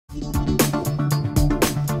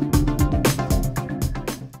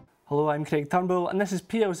Hello, I'm Craig Turnbull and this is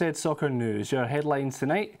PLZ Soccer News. Your headlines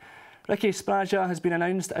tonight. Ricky Spraggio has been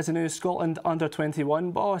announced as the new Scotland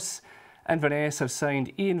under-21 boss. Inverness have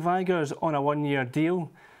signed Ian Vigurs on a one-year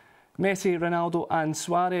deal. Messi, Ronaldo and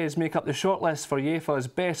Suarez make up the shortlist for UEFA's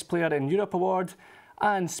Best Player in Europe award.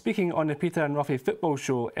 And speaking on the Peter and Ruffy football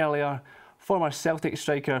show earlier, former Celtic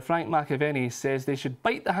striker Frank McAvenny says they should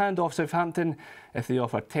bite the hand off Southampton if they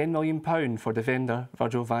offer £10 million for defender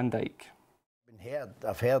Virgil van Dijk.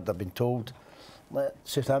 I've been told, let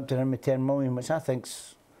Southampton in with 10 million, which I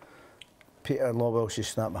think's Peter Lawwell should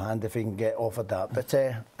snap my hand if he can get offered that. But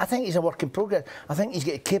I think he's a work in progress. I think he's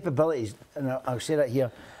got capabilities, and I'll say that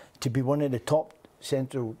here, to be one of the top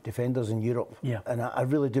central defenders in Europe. Yeah. And I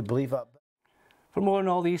really do believe that. For more on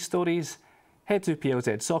all these stories, head to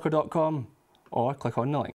plzsoccer.com or click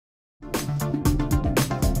on the link.